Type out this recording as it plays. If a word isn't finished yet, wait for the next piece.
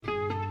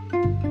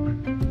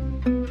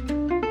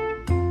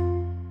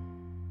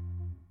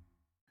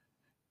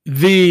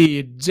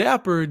The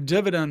Dapper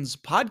Dividends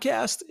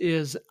podcast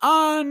is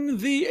on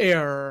the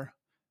air.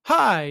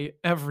 Hi,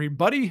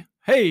 everybody.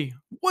 Hey,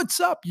 what's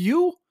up,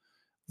 you?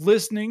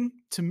 Listening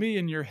to me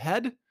in your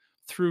head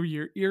through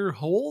your ear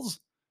holes?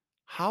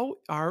 How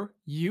are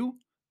you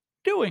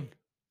doing?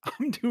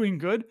 I'm doing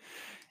good.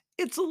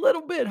 It's a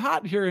little bit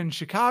hot here in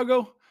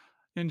Chicago.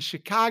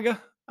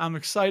 I'm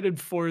excited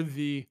for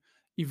the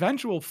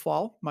eventual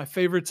fall, my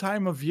favorite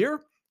time of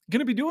year. Going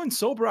to be doing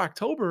Sober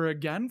October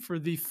again for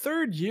the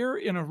third year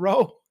in a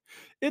row.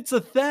 It's a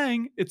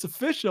thing. It's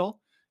official.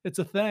 It's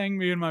a thing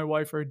me and my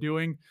wife are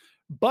doing,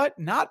 but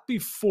not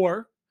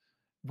before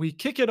we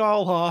kick it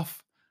all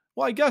off.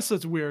 Well, I guess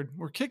it's weird.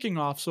 We're kicking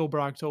off Sober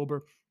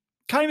October,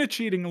 kind of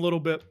cheating a little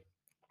bit.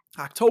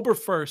 October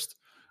 1st,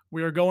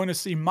 we are going to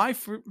see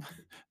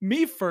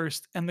Me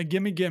First and the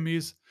Gimme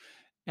Gimmes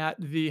at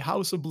the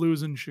House of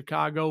Blues in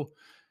Chicago.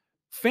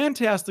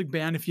 Fantastic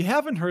band. If you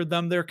haven't heard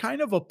them, they're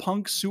kind of a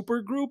punk super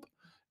group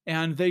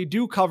and they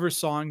do cover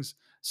songs.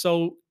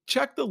 So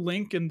check the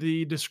link in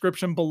the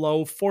description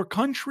below for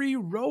Country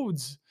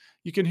Roads.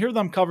 You can hear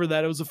them cover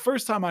that. It was the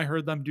first time I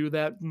heard them do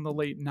that in the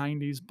late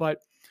 90s. But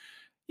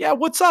yeah,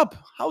 what's up?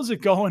 How's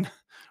it going?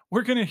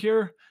 I'm going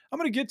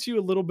to get to you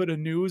a little bit of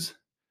news.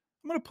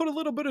 I'm going to put a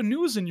little bit of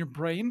news in your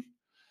brain.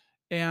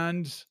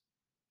 And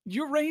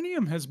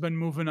uranium has been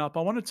moving up.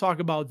 I want to talk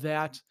about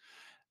that.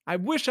 I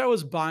wish I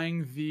was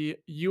buying the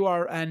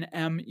URNM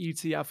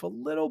ETF a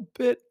little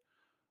bit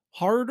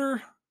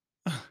harder,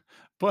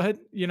 but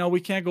we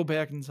can't go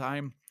back in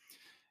time.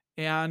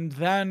 And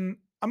then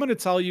I'm going to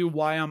tell you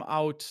why I'm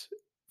out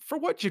for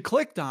what you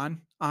clicked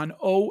on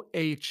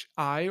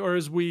OHI, or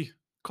as we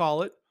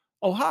call it,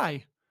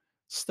 OHI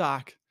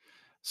stock.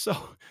 So,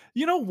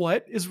 you know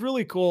what is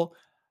really cool?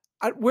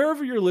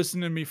 Wherever you're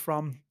listening to me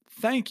from,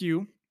 thank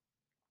you.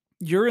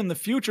 You're in the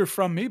future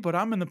from me, but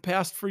I'm in the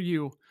past for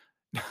you.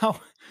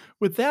 Now,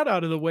 with that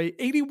out of the way,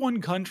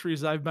 81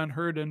 countries I've been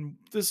heard in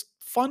this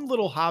fun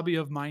little hobby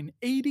of mine.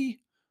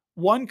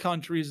 81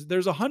 countries.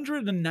 There's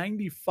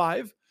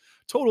 195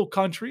 total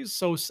countries,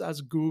 so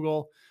says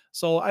Google.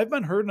 So I've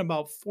been heard in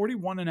about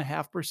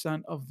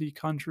 41.5% of the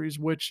countries,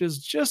 which is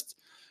just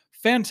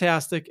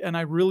fantastic. And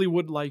I really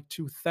would like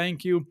to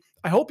thank you.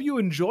 I hope you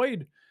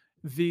enjoyed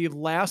the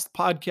last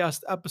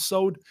podcast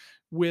episode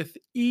with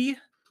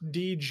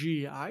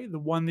EDGI, the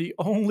one, the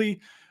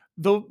only,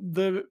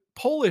 the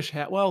Polish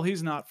hat. Well,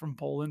 he's not from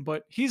Poland,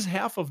 but he's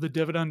half of the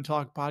Dividend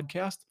Talk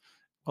podcast.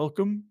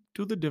 Welcome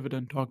to the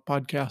Dividend Talk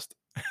podcast.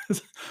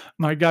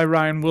 My guy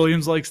Ryan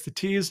Williams likes to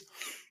tease,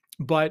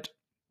 but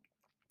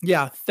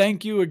yeah,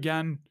 thank you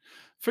again.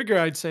 Figure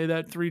I'd say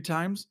that 3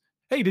 times.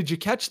 Hey, did you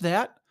catch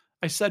that?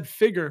 I said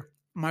figure.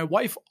 My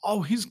wife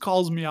always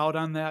calls me out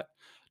on that.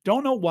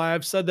 Don't know why.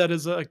 I've said that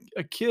as a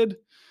kid.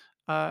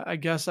 I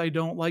guess I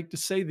don't like to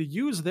say the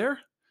U's there.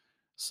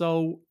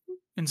 So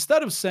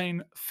instead of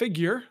saying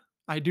figure,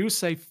 I do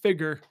say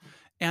figure.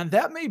 And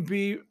that may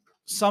be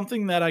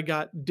something that I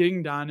got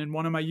dinged on in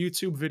one of my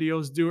YouTube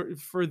videos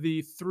for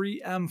the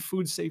 3M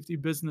food safety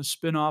business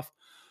spinoff.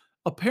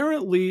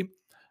 Apparently,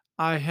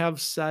 I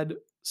have said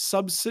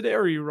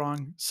subsidiary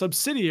wrong.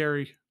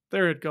 Subsidiary.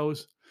 There it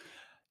goes.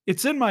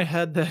 It's in my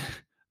head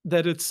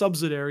that it's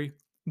subsidiary,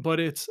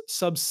 but it's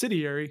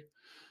subsidiary.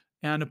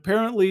 And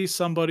apparently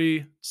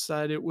somebody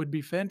said it would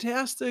be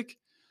fantastic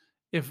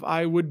if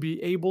I would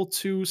be able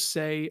to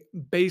say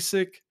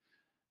basic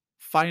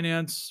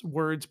finance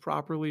words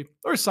properly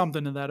or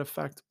something to that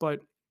effect.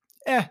 But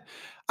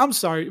I'm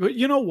sorry. But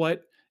you know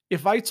what?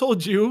 If I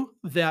told you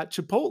that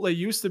Chipotle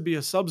used to be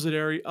a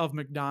subsidiary of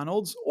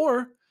McDonald's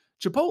or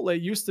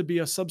Chipotle used to be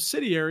a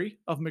subsidiary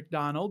of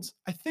McDonald's,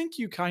 I think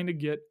you kind of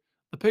get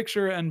the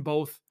picture and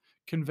both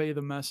convey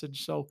the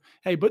message. So,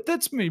 hey, but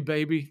that's me,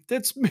 baby.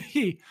 That's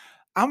me.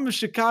 I'm a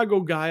Chicago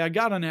guy. I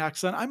got an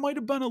accent. I might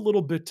have been a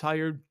little bit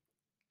tired.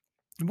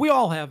 We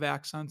all have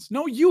accents.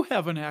 No, you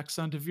have an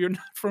accent if you're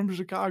not from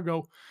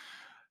Chicago.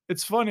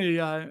 It's funny.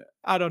 I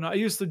don't know. I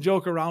used to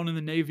joke around in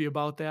the Navy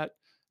about that,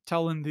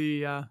 telling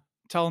the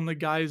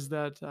guys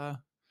that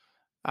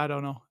I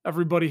don't know.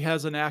 Everybody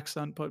has an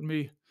accent, but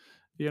me.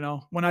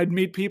 When I'd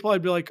meet people,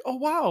 I'd be like, "Oh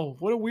wow,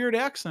 what a weird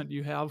accent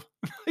you have,"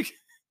 like,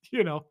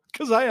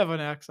 because I have an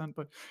accent.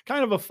 But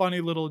kind of a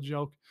funny little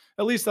joke.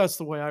 At least that's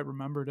the way I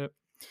remembered it,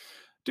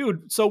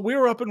 dude. So we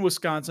were up in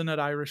Wisconsin at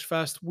Irish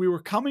Fest. We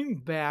were coming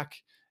back,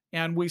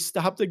 and we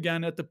stopped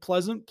again at the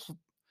Pleasant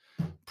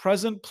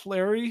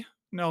Prairie.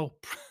 No,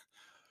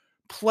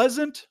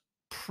 Pleasant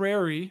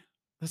Prairie.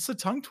 That's a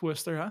tongue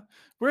twister, huh?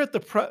 We're at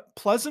the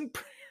Pleasant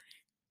Prairie.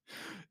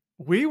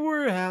 We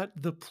were at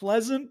the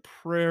Pleasant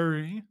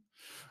Prairie.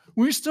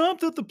 We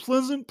stopped at the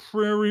Pleasant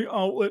Prairie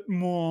Outlet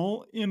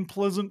Mall in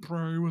Pleasant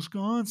Prairie,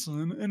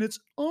 Wisconsin, and it's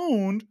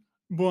owned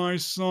by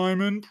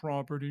Simon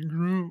Property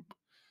Group.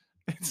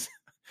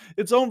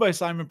 It's owned by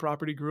Simon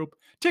Property Group,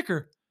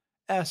 ticker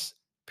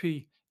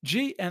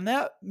SPG. And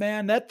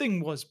that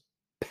thing was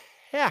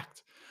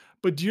packed.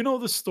 But do you know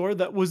the store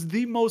that was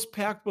the most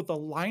packed with a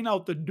line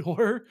out the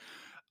door?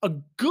 A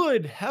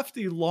good,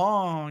 hefty,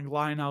 long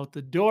line out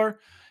the door.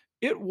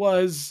 It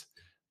was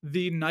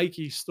the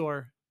Nike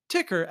store.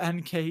 ticker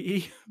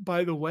NKE,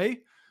 by the way.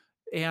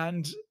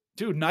 And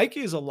dude, Nike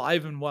is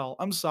alive and well.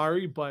 I'm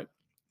sorry, but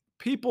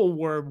people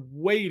were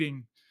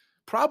waiting.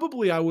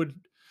 Probably, I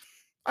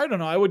don't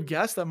know, I would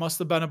guess that must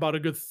have been about a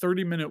good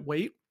 30-minute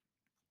wait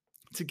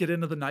to get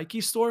into the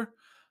Nike store.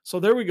 So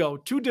there we go,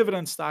 2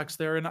 dividend stocks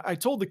there, and I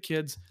told the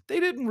kids, they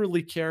didn't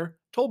really care.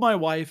 Told my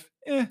wife,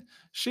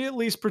 she at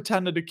least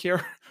pretended to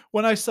care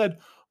when I said,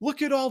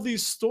 "Look at all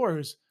these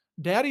stores.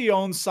 Daddy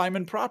owns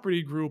Simon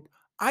Property Group.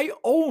 I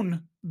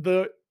own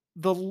the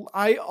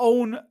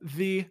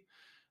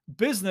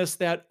business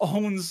that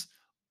owns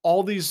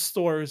all these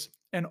stores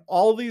and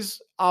all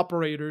these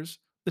operators,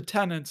 the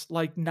tenants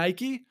like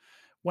Nike.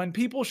 When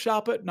people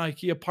shop at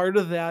Nike, a part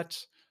of that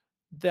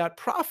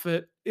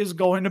profit is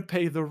going to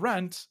pay the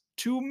rent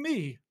to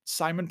me,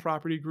 Simon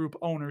Property Group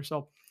owner."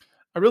 So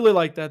I really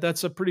like that.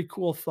 That's a pretty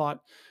cool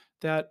thought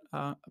that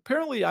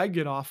apparently I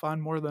get off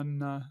on more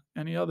than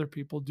any other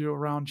people do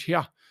around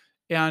here.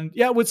 And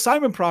yeah, with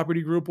Simon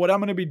Property Group, what I'm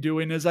going to be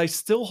doing is I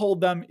still hold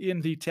them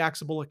in the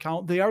taxable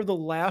account. They are the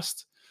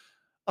last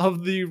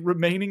of the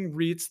remaining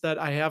REITs that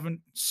I haven't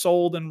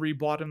sold and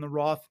rebought in the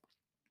Roth.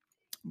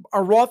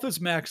 Our Roth is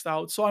maxed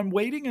out, so I'm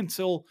waiting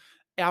until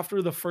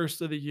after the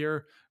first of the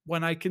year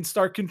when I can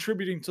start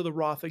contributing to the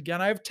Roth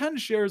again. I have 10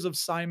 shares of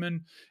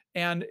Simon,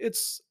 and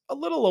it's a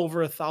little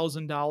over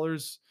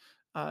 $1,000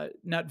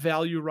 net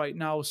value right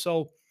now.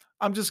 So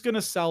I'm just going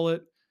to sell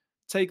it,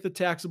 take the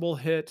taxable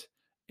hit,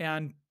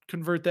 and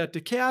convert that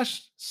to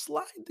cash,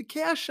 slide the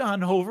cash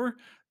on over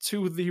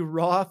to the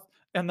Roth,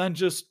 and then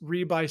just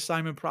rebuy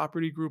Simon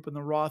Property Group in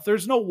the Roth.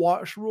 There's no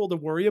wash rule to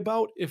worry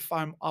about if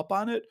I'm up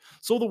on it.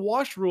 So the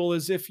wash rule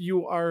is if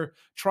you are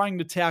trying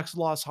to tax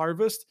loss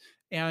harvest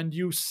and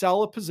you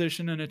sell a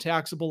position in a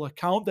taxable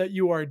account that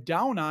you are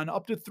down on,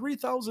 up to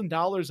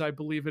 $3,000, I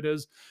believe it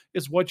is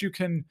what you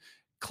can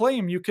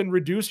claim. You can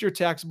reduce your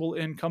taxable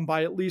income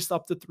by at least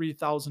up to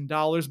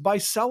 $3,000 by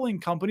selling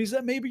companies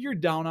that maybe you're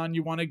down on.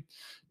 You want to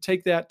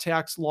take that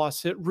tax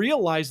loss hit,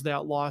 realize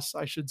that loss,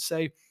 I should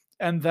say,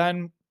 and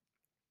then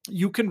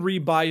you can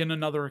rebuy in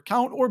another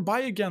account or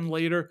buy again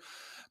later,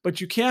 but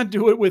you can't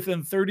do it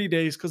within 30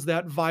 days because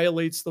that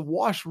violates the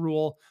wash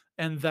rule.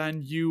 And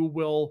then you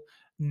will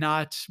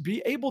not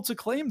be able to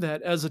claim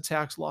that as a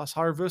tax loss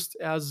harvest,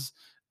 as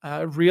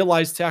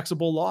realized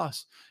taxable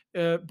loss.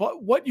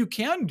 But what you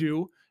can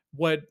do,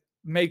 what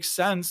makes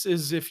sense,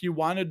 is if you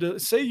wanted to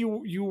say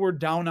you were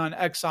down on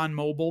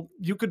ExxonMobil,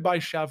 you could buy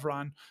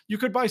Chevron, you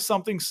could buy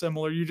something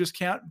similar. You just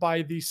can't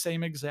buy the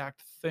same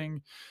exact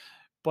thing,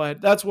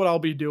 but that's what I'll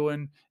be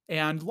doing.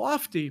 And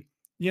Lofty,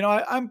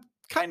 I'm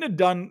kind of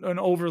done and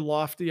over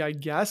Lofty, I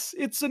guess.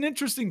 It's an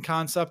interesting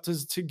concept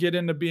to get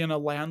into being a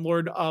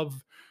landlord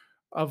of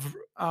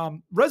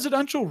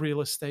residential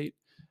real estate.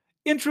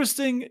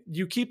 Interesting.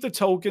 You keep the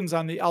tokens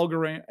on the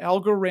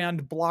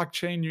Algorand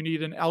blockchain. You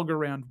need an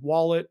Algorand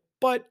wallet,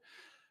 but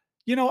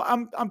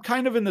I'm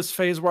kind of in this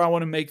phase where I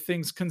want to make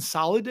things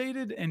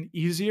consolidated and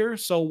easier.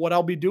 So what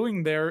I'll be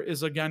doing there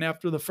is, again,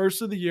 after the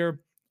first of the year,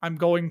 I'm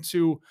going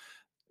to,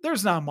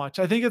 there's not much.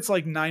 I think it's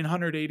like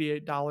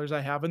 $988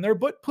 I have in there,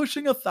 but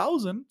pushing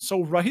 1,000.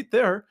 So right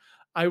there,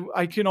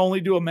 I can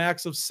only do a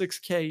max of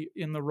 6K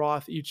in the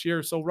Roth each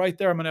year. So right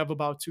there, I'm going to have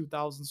about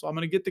 2,000. So I'm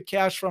going to get the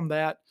cash from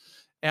that.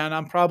 And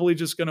I'm probably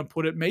just going to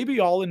put it maybe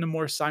all into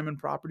more Simon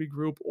Property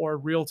Group or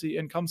Realty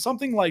Income,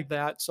 something like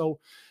that. So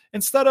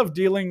instead of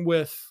dealing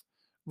with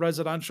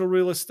residential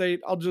real estate,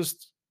 I'll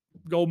just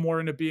go more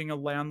into being a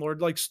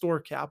landlord, like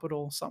Store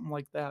Capital, something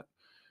like that.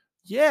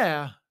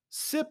 Yeah,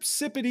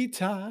 sippity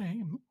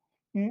time.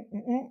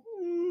 Mm-mm-mm.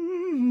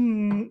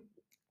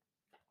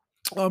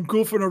 I'm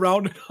goofing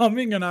around and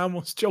humming, and I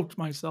almost choked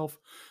myself.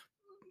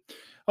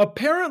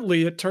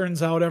 Apparently, it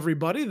turns out,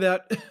 everybody,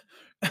 that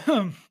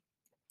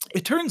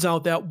it turns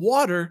out that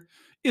water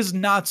is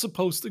not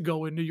supposed to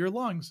go into your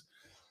lungs.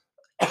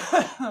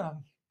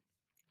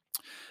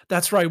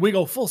 That's right. We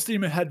go full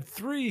steam ahead.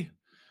 30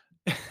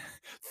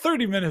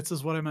 minutes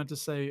is what I meant to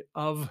say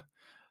of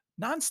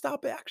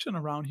nonstop action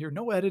around here.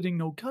 No editing,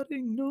 no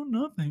cutting, no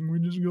nothing. We're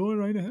just going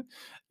right ahead.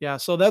 Yeah,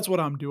 so that's what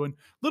I'm doing. A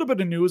little bit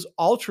of news.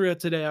 Altria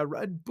today, I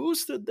read,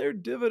 boosted their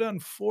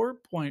dividend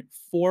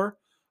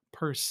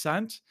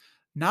 4.4%.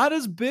 Not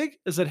as big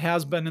as it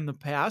has been in the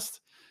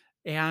past.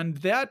 And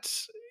that,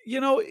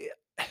 you know,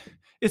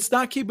 it's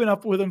not keeping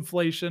up with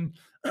inflation.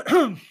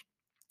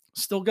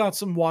 Still got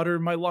some water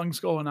in my lungs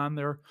going on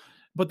there.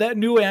 But that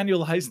new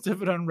annualized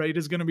dividend rate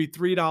is going to be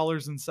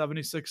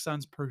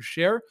 $3.76 per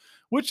share,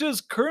 which is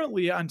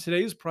currently on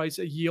today's price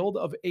a yield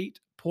of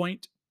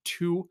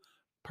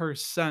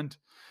 8.2%.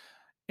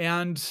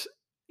 And,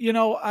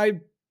 I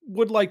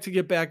would like to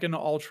get back into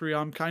Altria.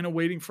 I'm kind of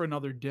waiting for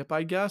another dip,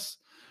 I guess.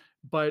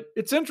 But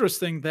it's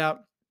interesting that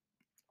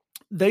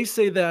they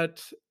say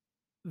that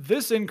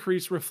this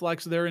increase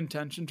reflects their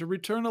intention to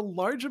return a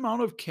large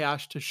amount of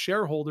cash to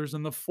shareholders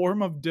in the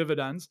form of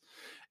dividends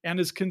and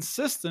is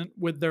consistent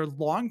with their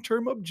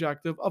long-term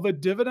objective of a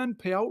dividend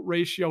payout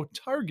ratio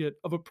target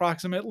of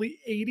approximately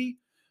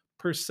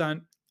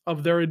 80%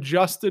 of their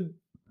adjusted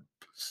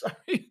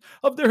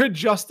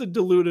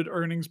diluted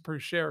earnings per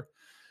share.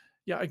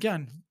 Yeah,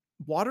 again,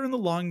 water in the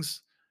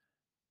lungs,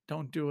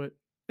 don't do it.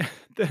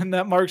 Then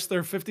that marks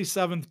their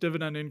 57th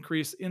dividend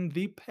increase in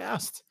the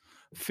past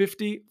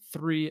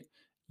 53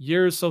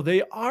 years. So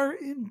they are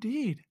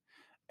indeed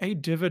a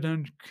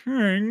dividend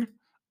king.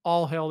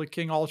 All hail the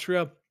King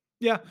Altria.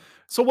 Yeah.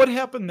 So what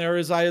happened there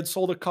is I had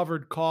sold a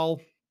covered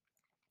call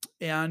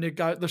and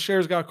the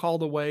shares got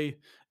called away.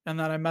 And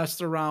then I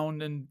messed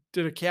around and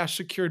did a cash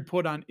secured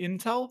put on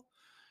Intel.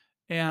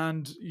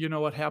 And you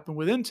know what happened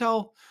with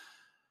Intel?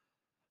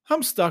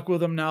 I'm stuck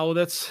with them now.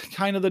 That's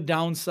kind of the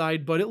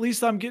downside, but at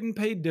least I'm getting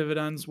paid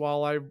dividends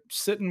while I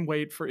sit and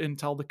wait for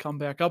Intel to come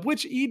back up,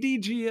 which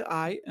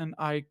EDGI and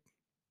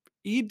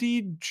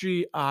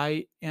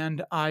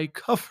I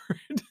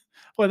covered.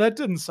 Well, that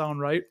didn't sound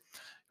right.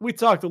 We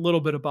talked a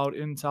little bit about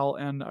Intel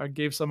and I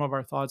gave some of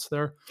our thoughts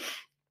there.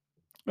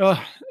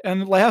 Uh,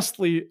 and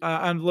lastly,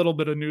 on a little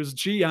bit of news,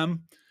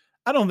 GM.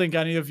 I don't think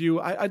any of you,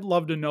 I'd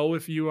love to know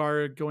if you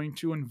are going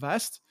to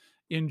invest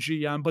in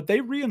GM, but they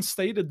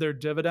reinstated their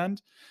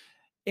dividend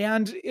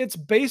and it's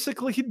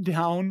basically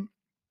down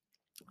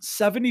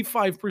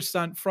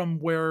 75% from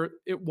where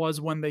it was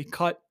when they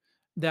cut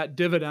that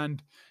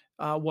dividend,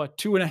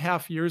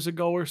 2.5 years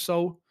ago or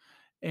so.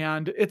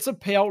 And it's a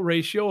payout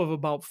ratio of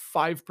about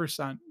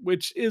 5%,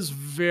 which is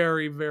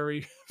very,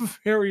 very,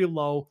 very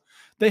low.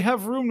 They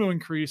have room to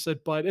increase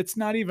it, but it's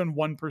not even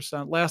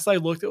 1%. Last I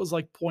looked, it was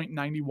like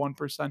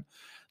 0.91%.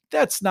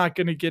 That's not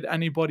going to get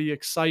anybody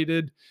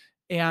excited.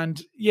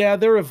 And yeah,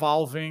 they're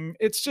evolving.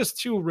 It's just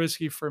too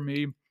risky for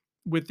me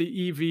with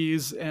the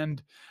EVs.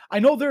 And I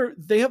know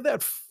they have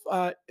that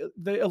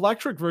the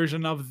electric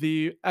version of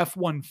the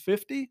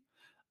F-150.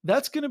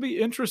 That's going to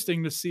be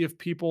interesting to see if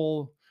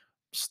people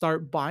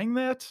start buying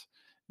that.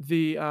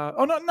 The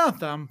oh no, not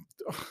them.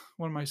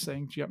 What am I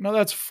saying? GM. No,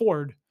 that's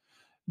Ford.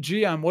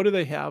 GM. What do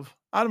they have?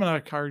 I'm not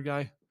a car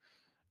guy.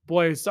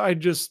 Boy, I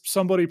just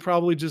somebody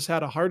probably just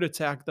had a heart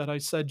attack that I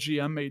said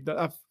GM made the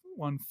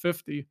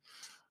F-150.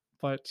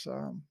 But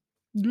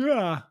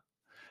yeah,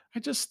 I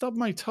just stubbed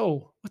my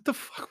toe. What the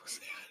fuck was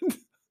that?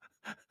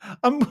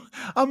 I'm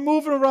I'm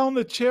moving around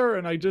the chair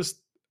and I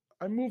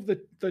moved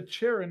the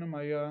chair into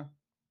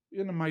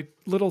my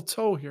little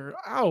toe here.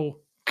 Ow.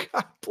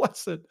 God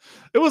bless it.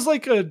 It was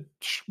like a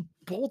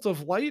bolt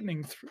of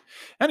lightning through.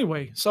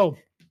 Anyway, so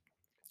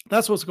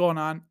that's what's going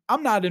on.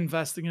 I'm not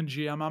investing in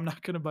GM. I'm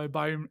not going to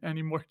buy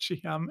any more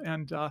GM.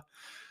 And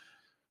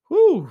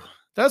whoo,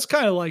 that's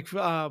kind of like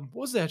what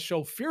was that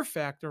show? Fear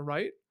Factor,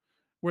 right?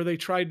 Where they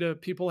tried to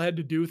people had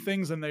to do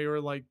things and they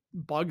were like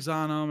bugs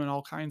on them and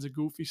all kinds of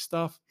goofy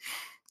stuff.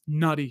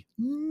 Nutty,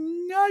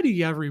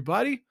 nutty,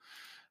 everybody.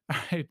 All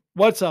right,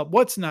 what's up?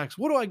 What's next?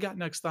 What do I got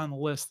next on the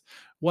list?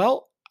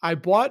 Well, I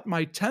bought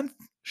my 10th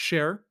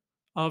share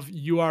of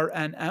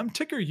URNM,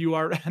 ticker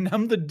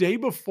URNM, the day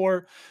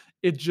before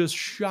it just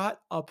shot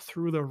up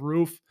through the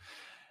roof,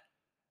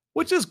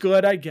 which is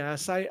good, I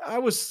guess. I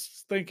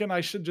was thinking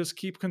I should just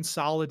keep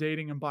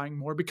consolidating and buying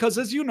more because,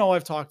 as you know,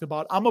 I've talked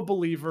about, I'm a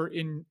believer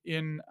in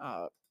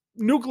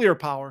nuclear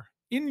power,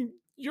 in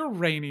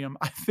uranium.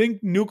 I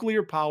think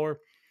nuclear power,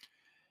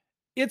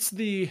 it's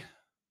the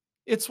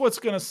it's what's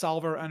going to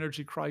solve our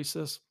energy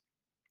crisis.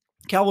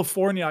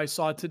 California, I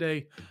saw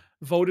today,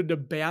 voted to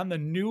ban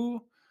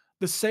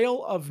the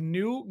sale of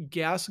new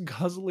gas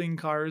guzzling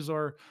cars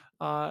or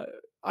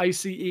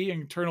ICE,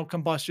 internal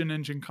combustion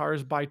engine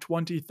cars, by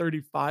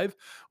 2035.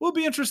 Will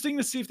be interesting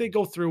to see if they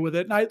go through with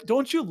it. And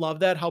don't you love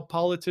that how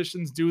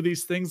politicians do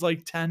these things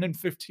like 10 and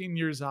 15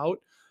 years out?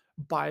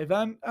 By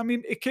then, I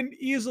mean, it can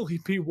easily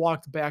be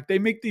walked back. They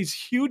make these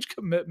huge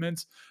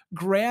commitments,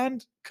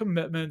 grand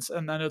commitments,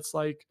 and then it's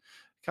like,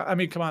 I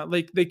mean, come on,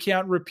 like they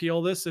can't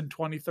repeal this in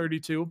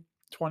 2032,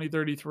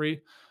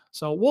 2033.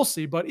 So we'll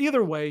see. But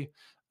either way,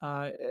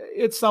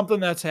 it's something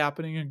that's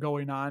happening and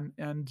going on.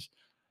 And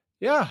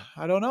yeah,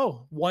 I don't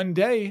know. One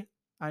day,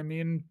 I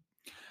mean,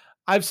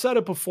 I've said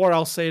it before,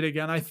 I'll say it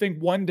again. I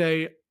think one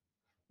day,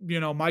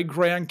 my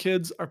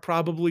grandkids are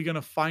probably going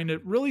to find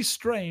it really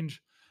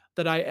strange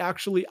that I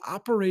actually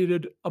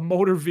operated a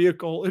motor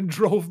vehicle and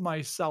drove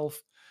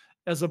myself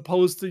as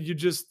opposed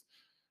to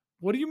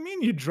what do you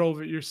mean you drove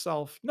it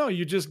yourself? No,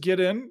 you just get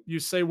in, you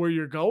say where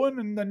you're going,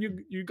 and then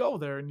you go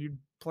there and you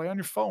play on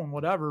your phone,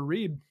 whatever,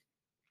 read,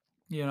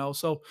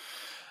 So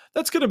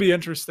that's going to be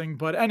interesting.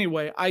 But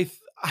anyway,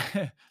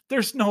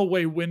 there's no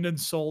way wind and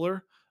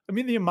solar. I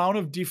mean, the amount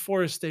of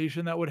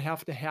deforestation that would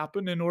have to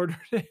happen in order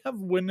to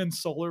have wind and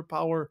solar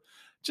power,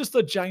 just a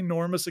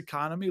ginormous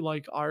economy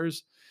like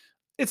ours,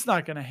 it's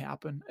not going to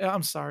happen.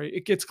 I'm sorry.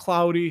 It gets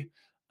cloudy.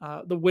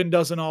 The wind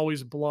doesn't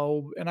always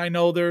blow, and I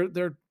know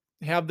they're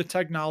have the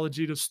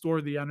technology to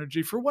store the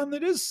energy for when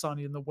it is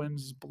sunny and the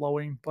wind's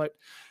blowing. But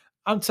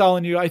I'm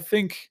telling you, I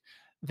think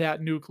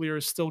that nuclear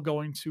is still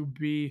going to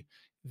be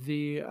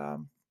the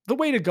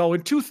way to go.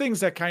 And two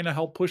things that kind of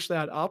helped push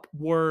that up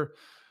were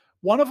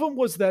one of them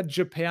was that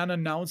Japan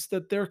announced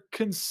that they're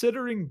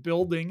considering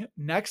building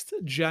next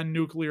gen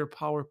nuclear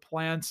power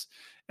plants.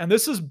 And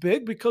this is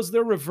big because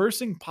they're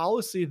reversing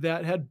policy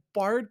that had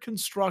barred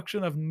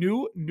construction of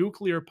new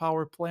nuclear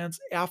power plants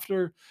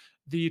after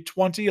the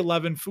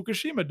 2011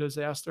 Fukushima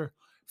disaster.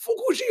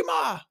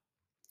 Fukushima!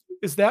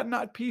 Is that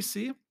not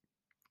PC?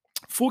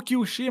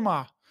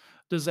 Fukushima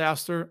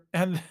disaster,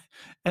 and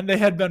they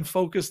had been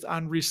focused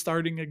on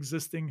restarting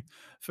existing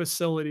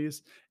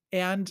facilities.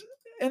 And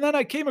and then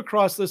I came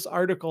across this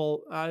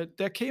article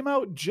that came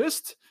out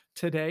just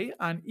today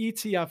on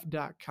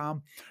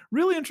ETF.com.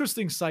 Really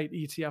interesting site,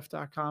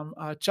 ETF.com.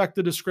 Check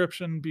the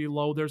description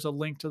below. There's a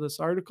link to this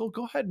article.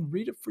 Go ahead and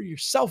read it for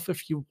yourself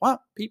if you want,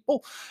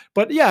 people.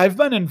 But yeah, I've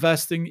been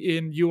investing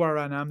in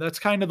URNM. That's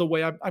kind of the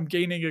way I'm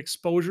gaining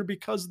exposure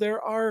because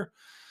there are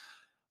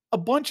a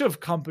bunch of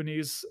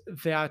companies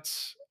that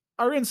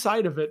are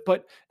inside of it.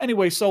 But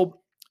anyway, so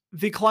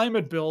the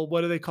climate bill,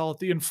 what do they call it?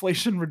 The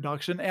Inflation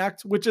Reduction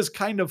Act, which is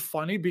kind of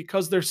funny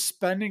because they're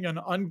spending an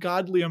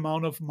ungodly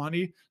amount of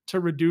money to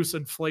reduce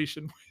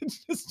inflation,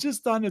 which is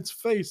just on its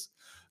face.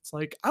 It's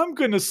like, I'm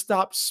going to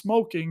stop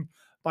smoking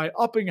by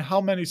upping how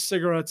many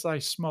cigarettes I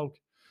smoke.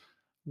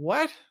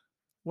 What?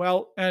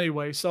 Well,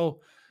 anyway, so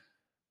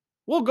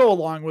we'll go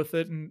along with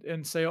it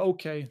and say,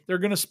 okay, they're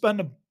going to spend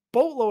a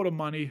boatload of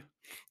money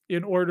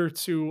in order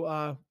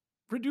to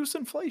reduce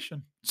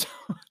inflation.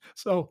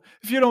 So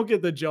if you don't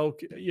get the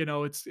joke,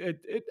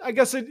 I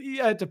guess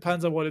it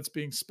depends on what it's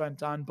being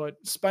spent on, but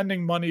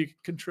spending money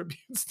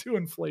contributes to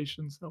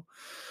inflation. So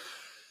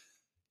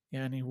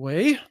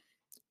anyway,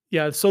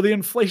 yeah, so the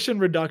Inflation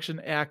Reduction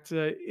Act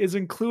is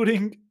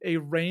including a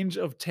range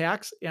of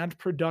tax and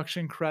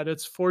production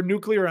credits for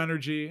nuclear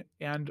energy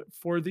and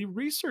for the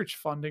research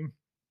funding.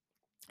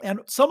 And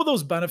some of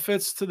those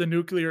benefits to the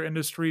nuclear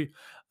industry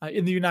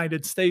in the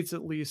United States,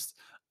 at least,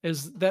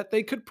 is that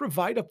they could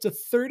provide up to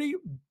 $30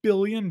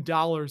 billion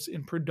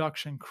in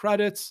production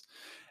credits.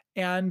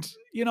 And,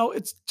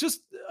 it's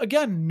just,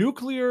 again,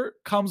 nuclear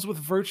comes with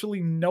virtually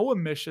no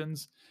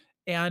emissions.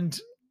 And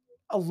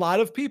a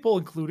lot of people,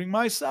 including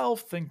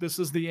myself, think this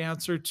is the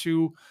answer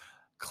to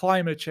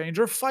climate change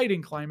or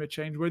fighting climate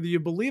change. Whether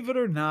you believe it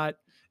or not,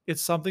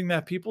 it's something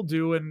that people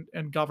do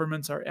and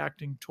governments are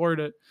acting toward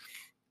it.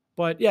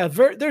 But yeah,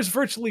 there's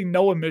virtually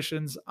no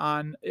emissions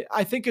on.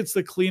 I think it's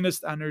the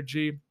cleanest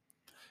energy.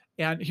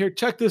 And here,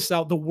 check this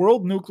out: the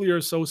World Nuclear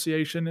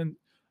Association and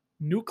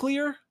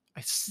nuclear.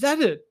 I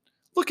said it.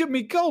 Look at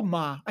me go,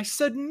 Ma. I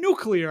said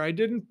nuclear. I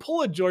didn't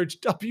pull a George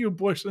W.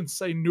 Bush and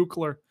say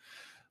nuclear.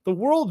 The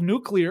World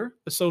Nuclear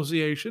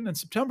Association in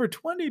September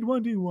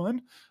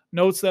 2021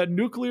 notes that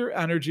nuclear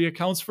energy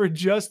accounts for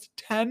just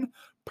 10%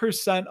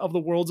 of the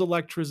world's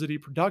electricity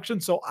production.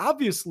 So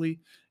obviously,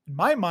 in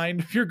my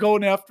mind, if you're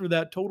going after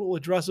that total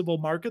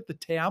addressable market, the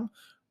TAM,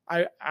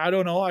 I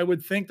don't know, I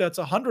would think that's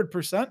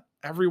 100%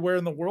 everywhere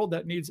in the world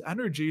that needs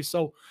energy.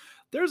 So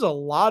there's a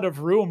lot of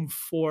room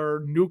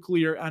for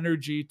nuclear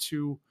energy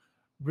to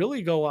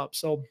really go up.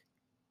 So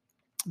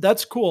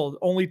that's cool.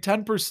 Only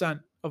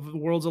 10% of the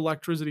world's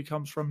electricity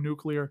comes from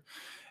nuclear.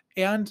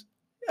 And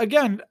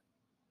again,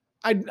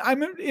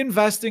 I'm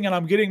investing and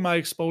I'm getting my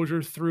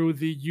exposure through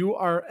the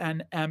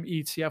URNM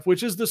ETF,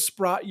 which is the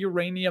Sprott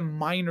Uranium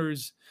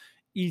Miners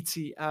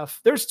ETF.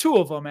 There's two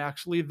of them,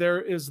 actually.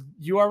 There is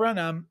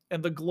URNM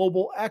and the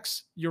Global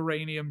X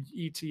Uranium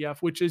ETF,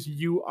 which is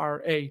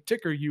URA,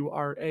 ticker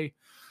URA.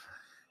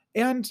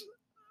 And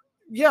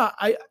yeah,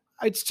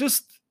 it's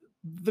just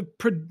the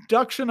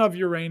production of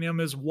uranium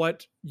is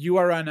what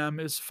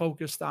URNM is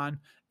focused on.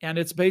 And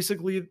it's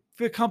basically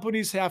the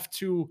companies have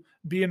to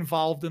be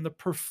involved in the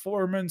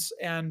performance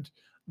and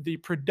the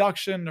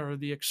production or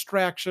the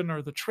extraction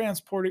or the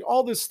transporting,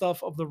 all this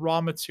stuff of the raw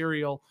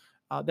material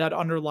that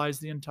underlies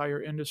the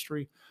entire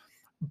industry.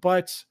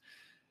 But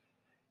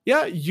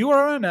yeah,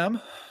 URNM,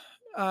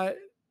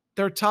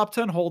 their top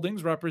 10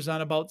 holdings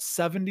represent about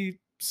 76%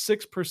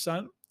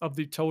 of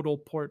the total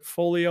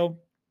portfolio.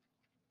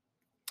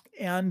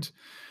 And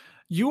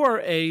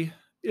URA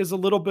is a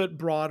little bit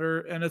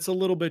broader and it's a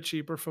little bit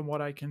cheaper from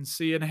what I can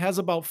see. And it has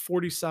about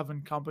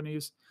 47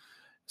 companies.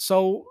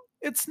 So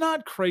it's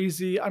not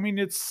crazy. I mean,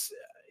 it's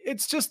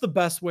just the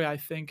best way I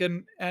think.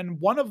 And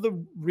one of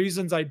the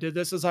reasons I did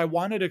this is I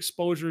wanted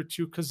exposure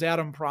to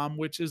Kazatomprom,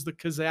 which is the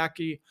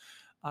Kazaki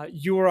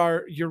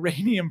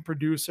uranium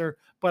producer,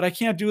 but I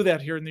can't do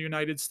that here in the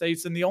United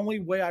States. And the only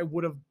way I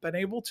would have been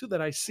able to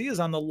that I see is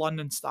on the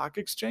London Stock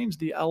Exchange,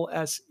 the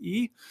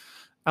LSEX.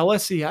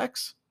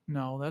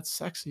 No, that's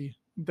sexy.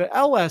 The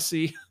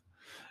LSE,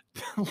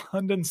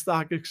 London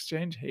Stock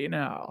Exchange. Hey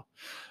now.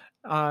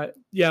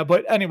 Yeah,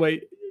 but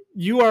anyway,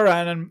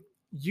 URNM,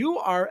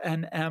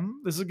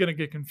 this is going to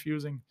get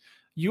confusing.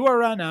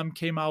 URNM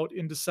came out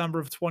in December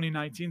of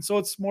 2019, so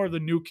it's more of the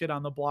new kid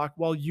on the block,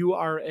 while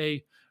URA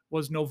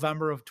was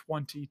November of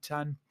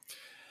 2010.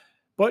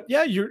 But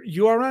yeah,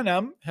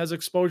 URNM has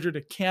exposure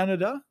to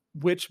Canada,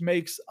 which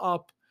makes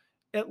up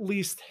at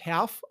least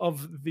half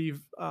of the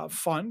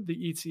fund,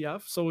 the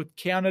ETF. So with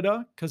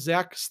Canada,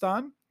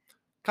 Kazakhstan,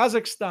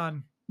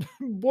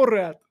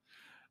 Borat,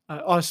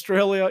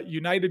 Australia,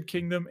 United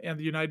Kingdom, and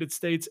the United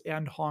States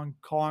and Hong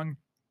Kong.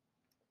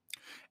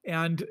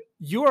 And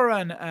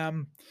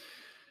URNM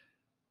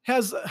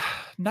has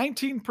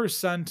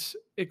 19%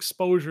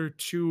 exposure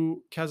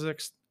to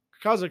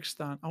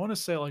Kazakhstan. I want to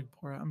say like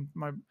Borat.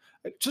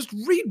 Just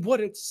read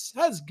what it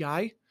says,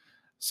 guy.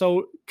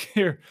 So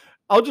here,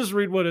 I'll just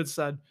read what it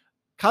said.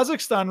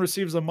 Kazakhstan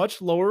receives a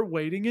much lower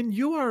weighting in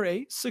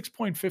URA,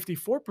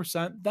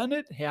 6.54%, than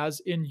it has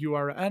in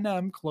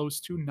URNM, close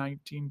to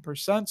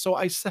 19%. So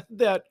I said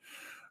that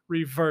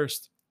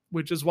reversed,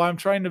 which is why I'm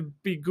trying to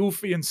be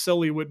goofy and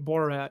silly with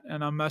Borat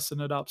and I'm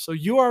messing it up. So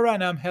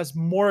URNM has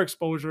more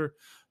exposure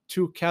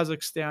to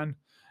Kazakhstan,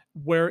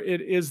 where it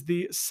is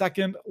the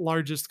second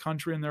largest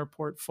country in their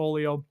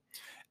portfolio.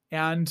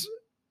 And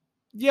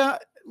yeah,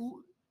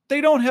 they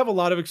don't have a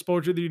lot of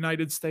exposure to the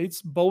United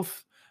States.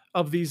 Both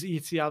of these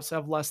ETFs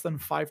have less than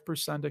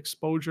 5%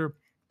 exposure.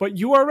 But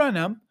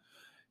URNM,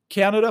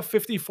 Canada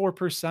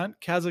 54%,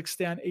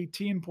 Kazakhstan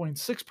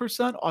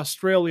 18.6%,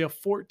 Australia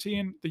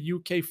 14, the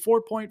UK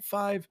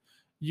 4.5,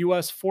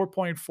 US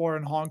 4.4,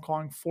 and Hong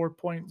Kong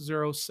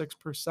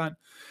 4.06%.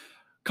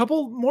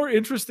 Couple more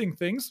interesting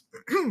things.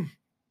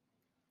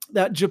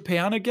 That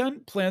Japan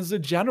again plans to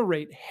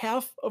generate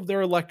half of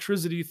their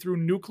electricity through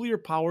nuclear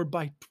power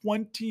by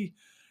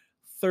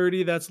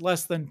 2030. That's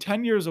less than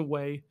 10 years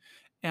away.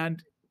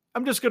 And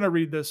I'm just going to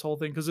read this whole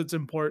thing because it's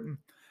important.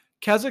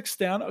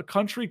 Kazakhstan, a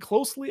country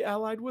closely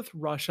allied with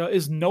Russia,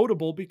 is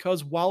notable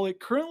because while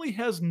it currently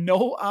has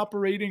no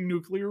operating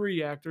nuclear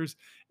reactors,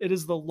 it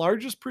is the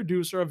largest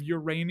producer of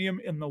uranium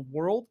in the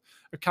world,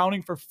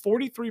 accounting for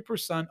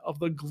 43% of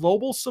the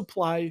global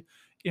supply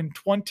in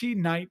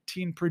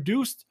 2019,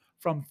 produced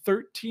from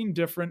 13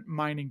 different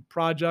mining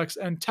projects,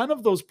 and 10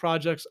 of those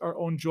projects are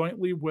owned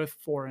jointly with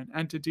foreign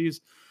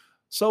entities.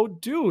 So,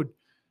 dude,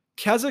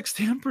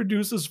 Kazakhstan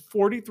produces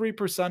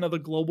 43% of the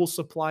global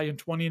supply in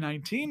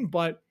 2019,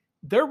 but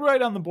they're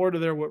right on the border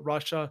there with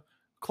Russia,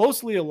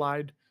 closely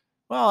allied.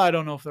 Well, I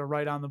don't know if they're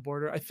right on the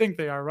border. I think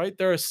they are, right?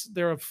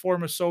 They're a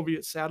former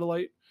Soviet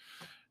satellite.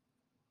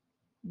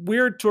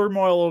 Weird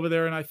turmoil over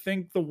there, and I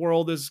think the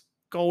world is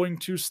going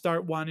to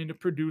start wanting to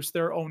produce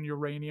their own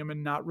uranium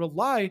and not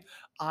rely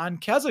on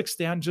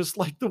Kazakhstan, just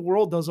like the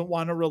world doesn't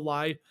want to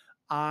rely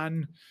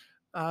on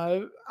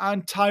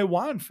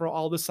Taiwan for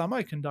all the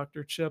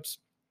semiconductor chips.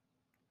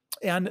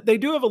 And they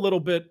do have a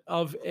little bit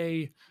of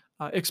a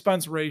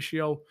expense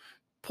ratio.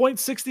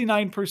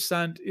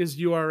 0.69% is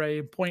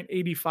URA,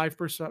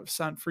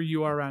 0.85% for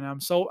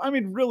URNM. So, I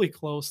mean, really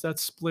close.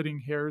 That's splitting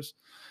hairs.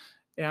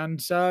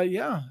 And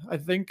yeah, I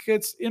think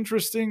it's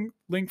interesting.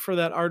 Link for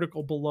that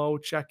article below.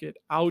 Check it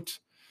out.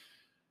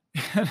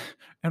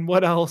 And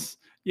what else?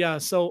 Yeah.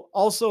 So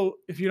also,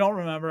 if you don't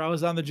remember, I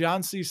was on the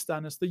John C.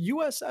 Stennis, the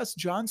USS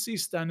John C.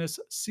 Stennis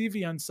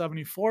CVN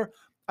 74.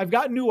 I've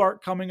got new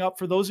art coming up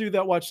for those of you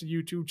that watch the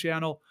YouTube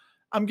channel.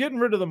 I'm getting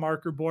rid of the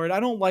marker board. I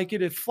don't like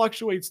it. It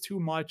fluctuates too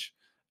much.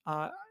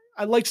 I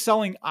like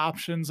selling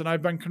options, and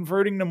I've been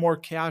converting to more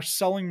cash,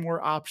 selling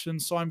more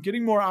options. So I'm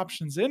getting more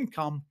options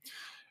income,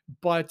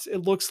 but it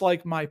looks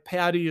like my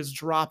patty is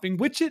dropping,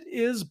 which it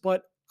is,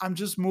 but I'm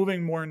just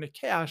moving more into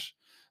cash.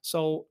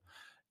 So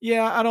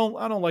yeah, I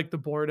don't like the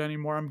board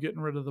anymore. I'm getting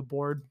rid of the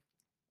board.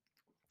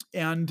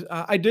 And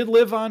I did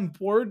live on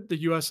board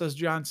the USS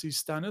John C.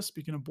 Stennis,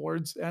 speaking of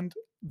boards, and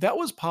that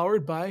was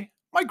powered by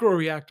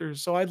microreactors.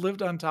 So I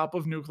lived on top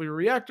of nuclear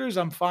reactors.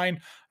 I'm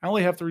fine. I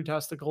only have 3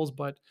 testicles,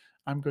 but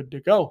I'm good to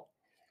go.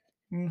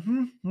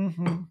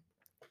 All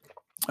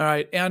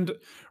right. And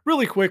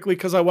really quickly,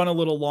 because I went a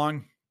little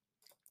long,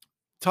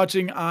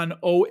 touching on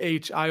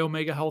OHI,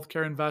 Omega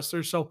Healthcare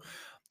Investors. So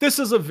this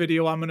is a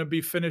video I'm going to be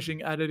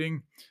finishing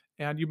editing,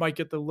 and you might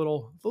get the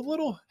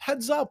little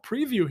heads up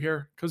preview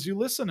here because you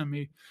listen to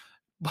me.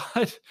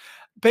 But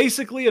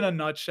basically, in a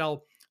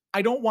nutshell,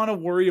 I don't want to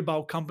worry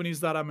about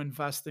companies that I'm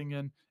investing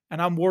in,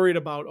 and I'm worried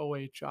about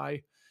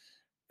OHI.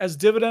 As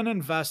dividend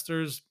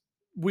investors,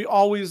 we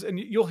always, and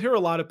you'll hear a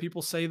lot of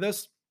people say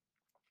this,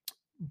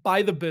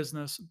 buy the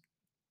business.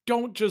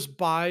 Don't just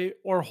buy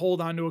or hold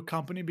on to a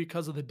company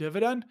because of the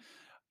dividend.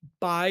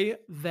 Buy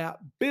that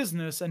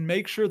business and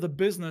make sure the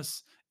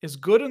business is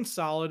good and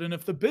solid. And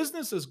if the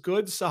business is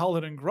good,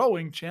 solid, and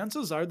growing,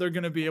 chances are they're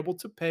going to be able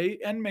to pay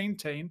and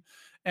maintain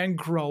and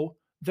grow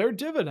their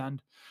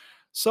dividend.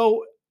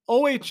 So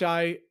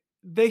OHI,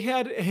 they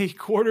had a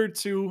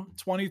Q2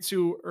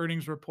 22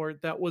 earnings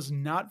report that was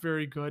not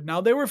very good. Now,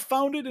 they were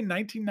founded in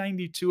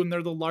 1992, and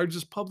they're the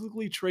largest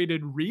publicly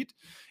traded REIT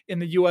in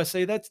the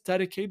USA that's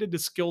dedicated to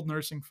skilled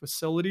nursing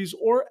facilities,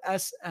 or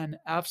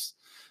SNFs,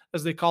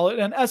 as they call it.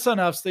 And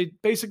SNFs, they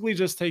basically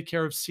just take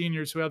care of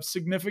seniors who have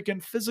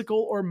significant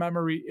physical or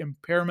memory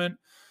impairment,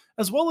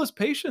 as well as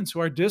patients who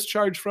are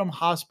discharged from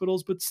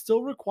hospitals but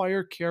still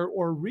require care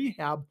or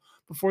rehab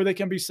before they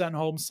can be sent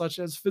home, such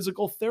as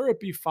physical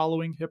therapy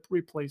following hip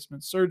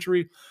replacement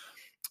surgery.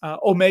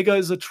 Omega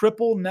is a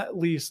triple net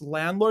lease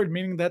landlord,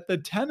 meaning that the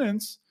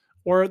tenants,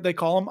 or they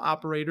call them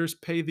operators,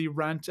 pay the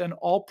rent and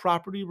all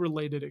property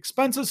related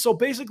expenses. So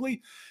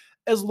basically,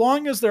 as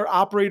long as their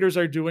operators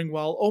are doing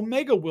well,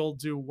 Omega will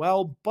do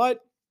well, but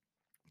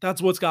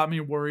that's what's got me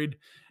worried.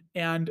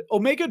 And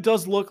Omega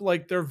does look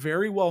like they're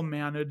very well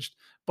managed,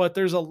 but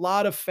there's a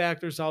lot of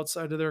factors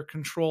outside of their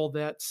control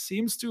that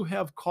seems to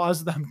have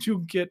caused them to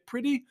get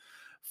pretty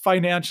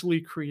financially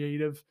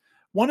creative.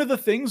 One of the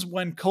things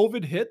when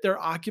COVID hit, their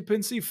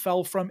occupancy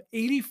fell from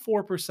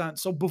 84%.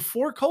 So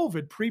before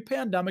COVID, pre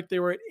pandemic, they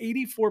were at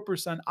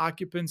 84%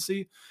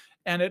 occupancy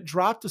and it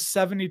dropped to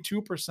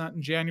 72%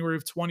 in January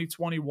of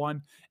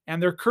 2021.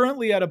 And they're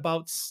currently at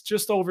about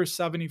just over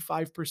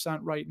 75%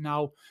 right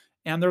now.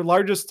 And their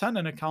largest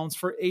tenant accounts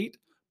for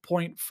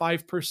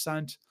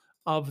 8.5%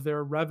 of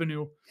their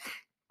revenue.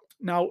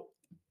 Now,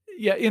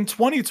 yeah, in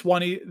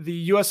 2020, the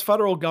US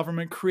federal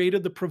government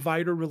created the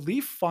Provider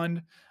Relief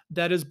Fund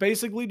that is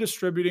basically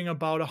distributing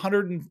about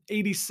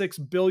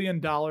 $186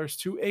 billion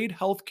to aid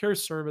healthcare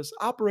service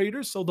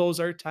operators. So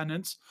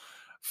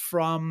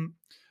from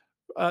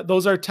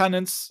those are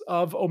tenants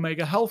of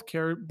Omega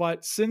Healthcare.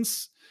 But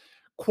since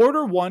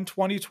quarter one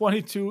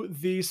 2022,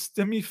 the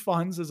stimmy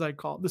funds, as I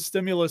call it, the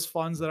stimulus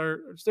funds they're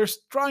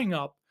drying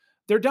up.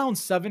 They're down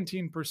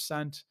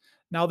 17%.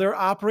 Now their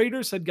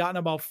operators had gotten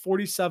about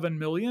 47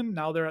 million.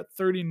 Now they're at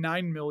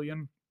 39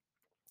 million.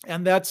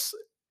 And that's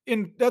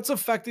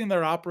affecting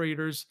their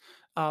operators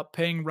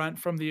paying rent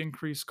from the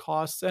increased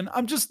costs. And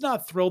I'm just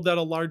not thrilled that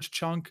a large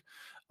chunk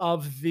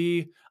of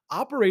the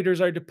operators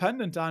are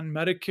dependent on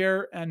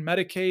Medicare and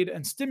Medicaid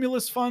and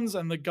stimulus funds,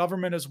 and the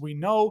government, as we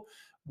know,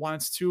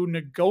 wants to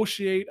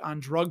negotiate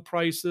on drug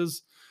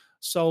prices.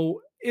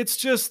 So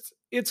it's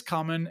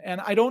coming,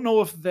 and I don't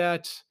know if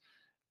that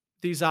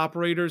these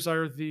operators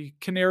are the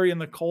canary in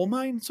the coal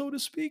mine, so to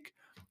speak.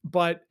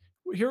 But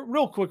here,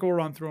 real quick, we'll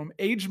run through them.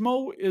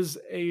 AgeMo is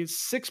a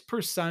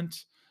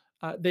 6%.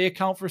 They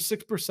account for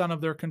 6% of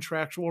their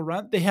contractual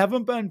rent. They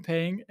haven't been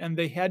paying and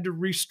they had to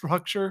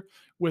restructure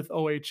with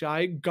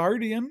OHI.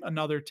 Guardian,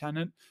 another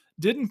tenant,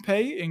 didn't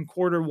pay in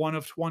quarter one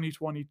of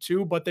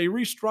 2022, but they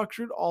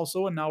restructured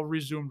also and now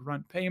resumed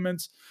rent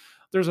payments.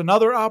 There's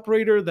another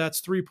operator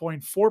that's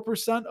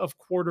 3.4% of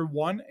quarter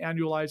one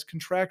annualized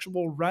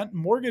contractual rent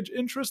mortgage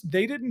interest.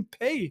 They didn't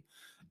pay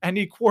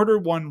any quarter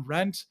one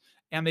rent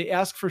and they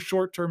asked for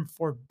short term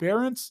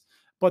forbearance,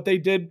 but they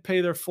did pay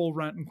their full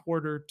rent in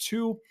quarter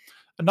two.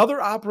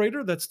 Another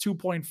operator that's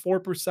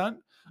 2.4%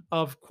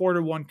 of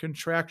quarter one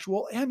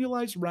contractual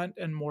annualized rent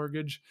and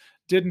mortgage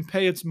didn't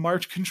pay its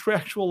March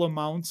contractual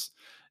amounts.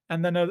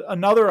 And then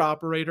another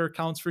operator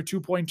accounts for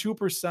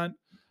 2.2%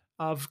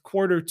 of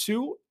quarter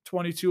two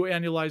 22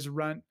 annualized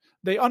rent.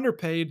 They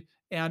underpaid,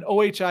 and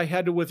OHI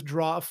had to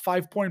withdraw a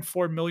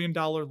 $5.4 million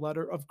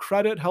letter of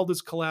credit held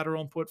as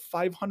collateral and put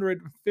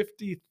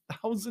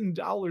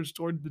 $550,000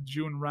 toward the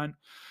June rent.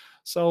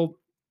 So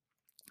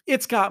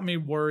it's got me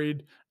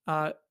worried.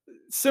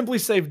 Simply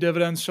Save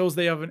Dividends shows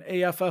they have an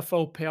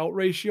AFFO payout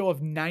ratio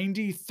of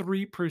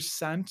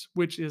 93%,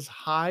 which is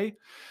high.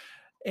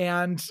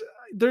 And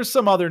there's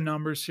some other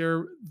numbers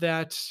here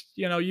that,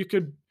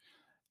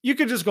 you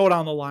could just go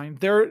down the line.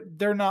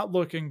 They're not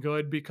looking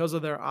good because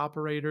of their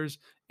operators.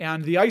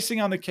 And the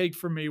icing on the cake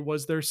for me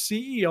was their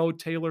CEO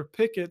Taylor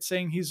Pickett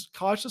saying he's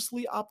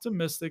cautiously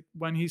optimistic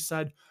when he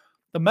said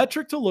the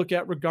metric to look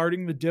at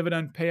regarding the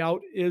dividend payout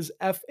is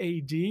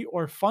FAD,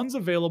 or funds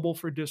available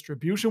for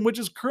distribution, which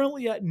is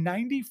currently at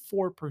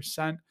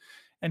 94%.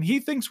 And he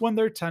thinks when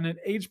their tenant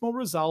AgeMo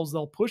resolves,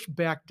 they'll push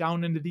back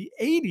down into the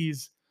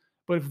 80s.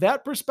 But if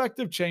that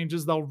perspective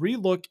changes, they'll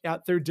relook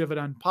at their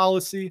dividend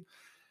policy.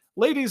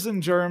 Ladies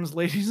and germs,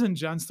 ladies and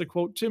gents, to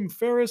quote Tim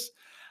Ferriss,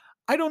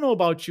 I don't know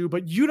about you,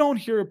 but you don't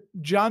hear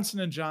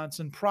Johnson &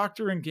 Johnson,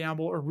 Procter &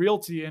 Gamble, or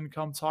Realty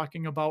Income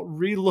talking about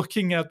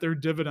relooking at their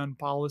dividend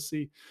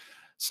policy.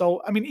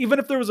 So, I mean, even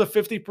if there was a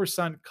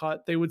 50%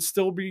 cut, they would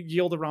still be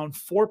yield around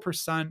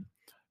 4%.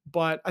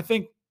 But I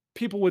think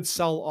people would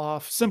sell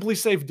off. Simply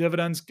Safe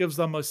Dividends gives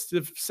them a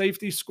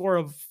safety score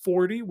of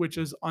 40, which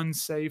is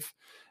unsafe.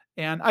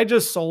 And I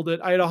just sold it.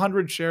 I had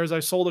 100 shares. I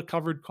sold a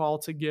covered call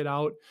to get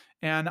out,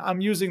 and I'm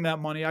using that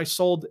money. I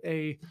sold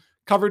a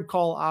covered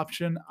call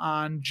option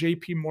on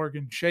JP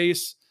Morgan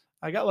Chase.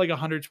 I got like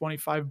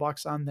 125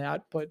 bucks on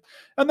that,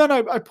 and then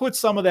I put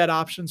some of that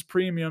options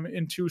premium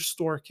into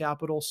Store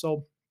Capital.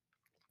 So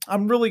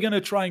I'm really going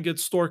to try and get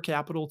Store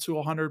Capital to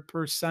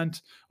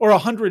 100% or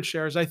 100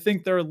 shares. I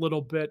think they're a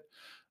little bit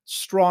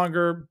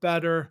stronger,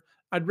 better.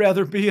 I'd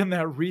rather be in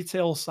that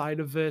retail side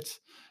of it.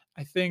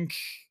 I think,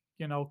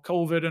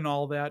 COVID and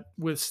all that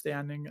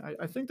withstanding,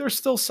 I think they're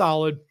still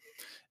solid.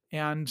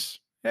 And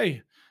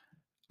hey,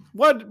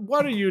 what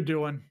are you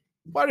doing?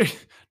 What are you,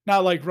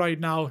 not like right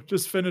now,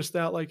 just finish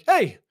that like,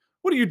 hey,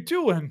 what are you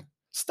doing?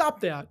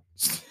 Stop that.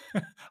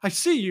 I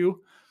see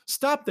you.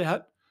 Stop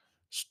that.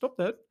 Stop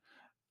that.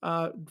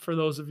 For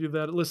those of you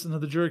that listen to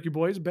the Jerky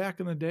Boys back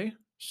in the day,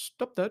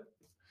 stop that.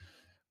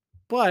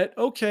 But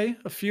okay,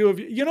 a few of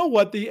you, you know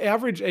what? The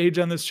average age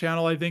on this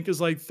channel, I think, is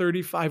like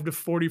 35 to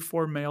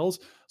 44 males.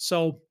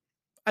 So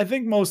I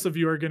think most of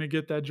you are going to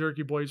get that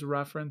Jerky Boys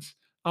reference.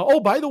 Oh,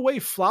 by the way,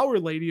 Flower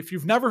Lady, if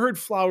you've never heard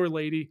Flower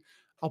Lady,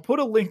 I'll put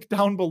a link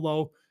down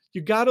below.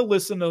 You got to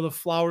listen to the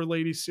Flower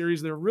Lady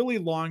series. They're really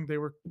long. They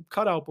were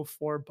cut out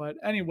before. But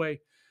anyway,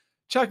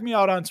 check me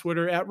out on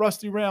Twitter at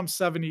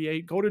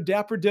RustyRam78. Go to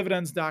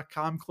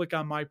dapperdividends.com. Click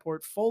on my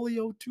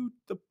portfolio to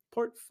the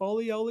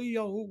portfolio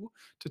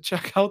to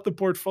check out the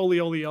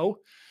portfolio.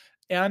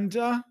 And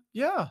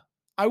yeah,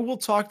 I will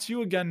talk to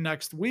you again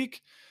next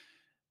week.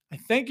 I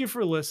thank you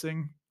for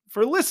listening.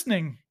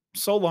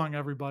 So long,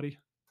 everybody.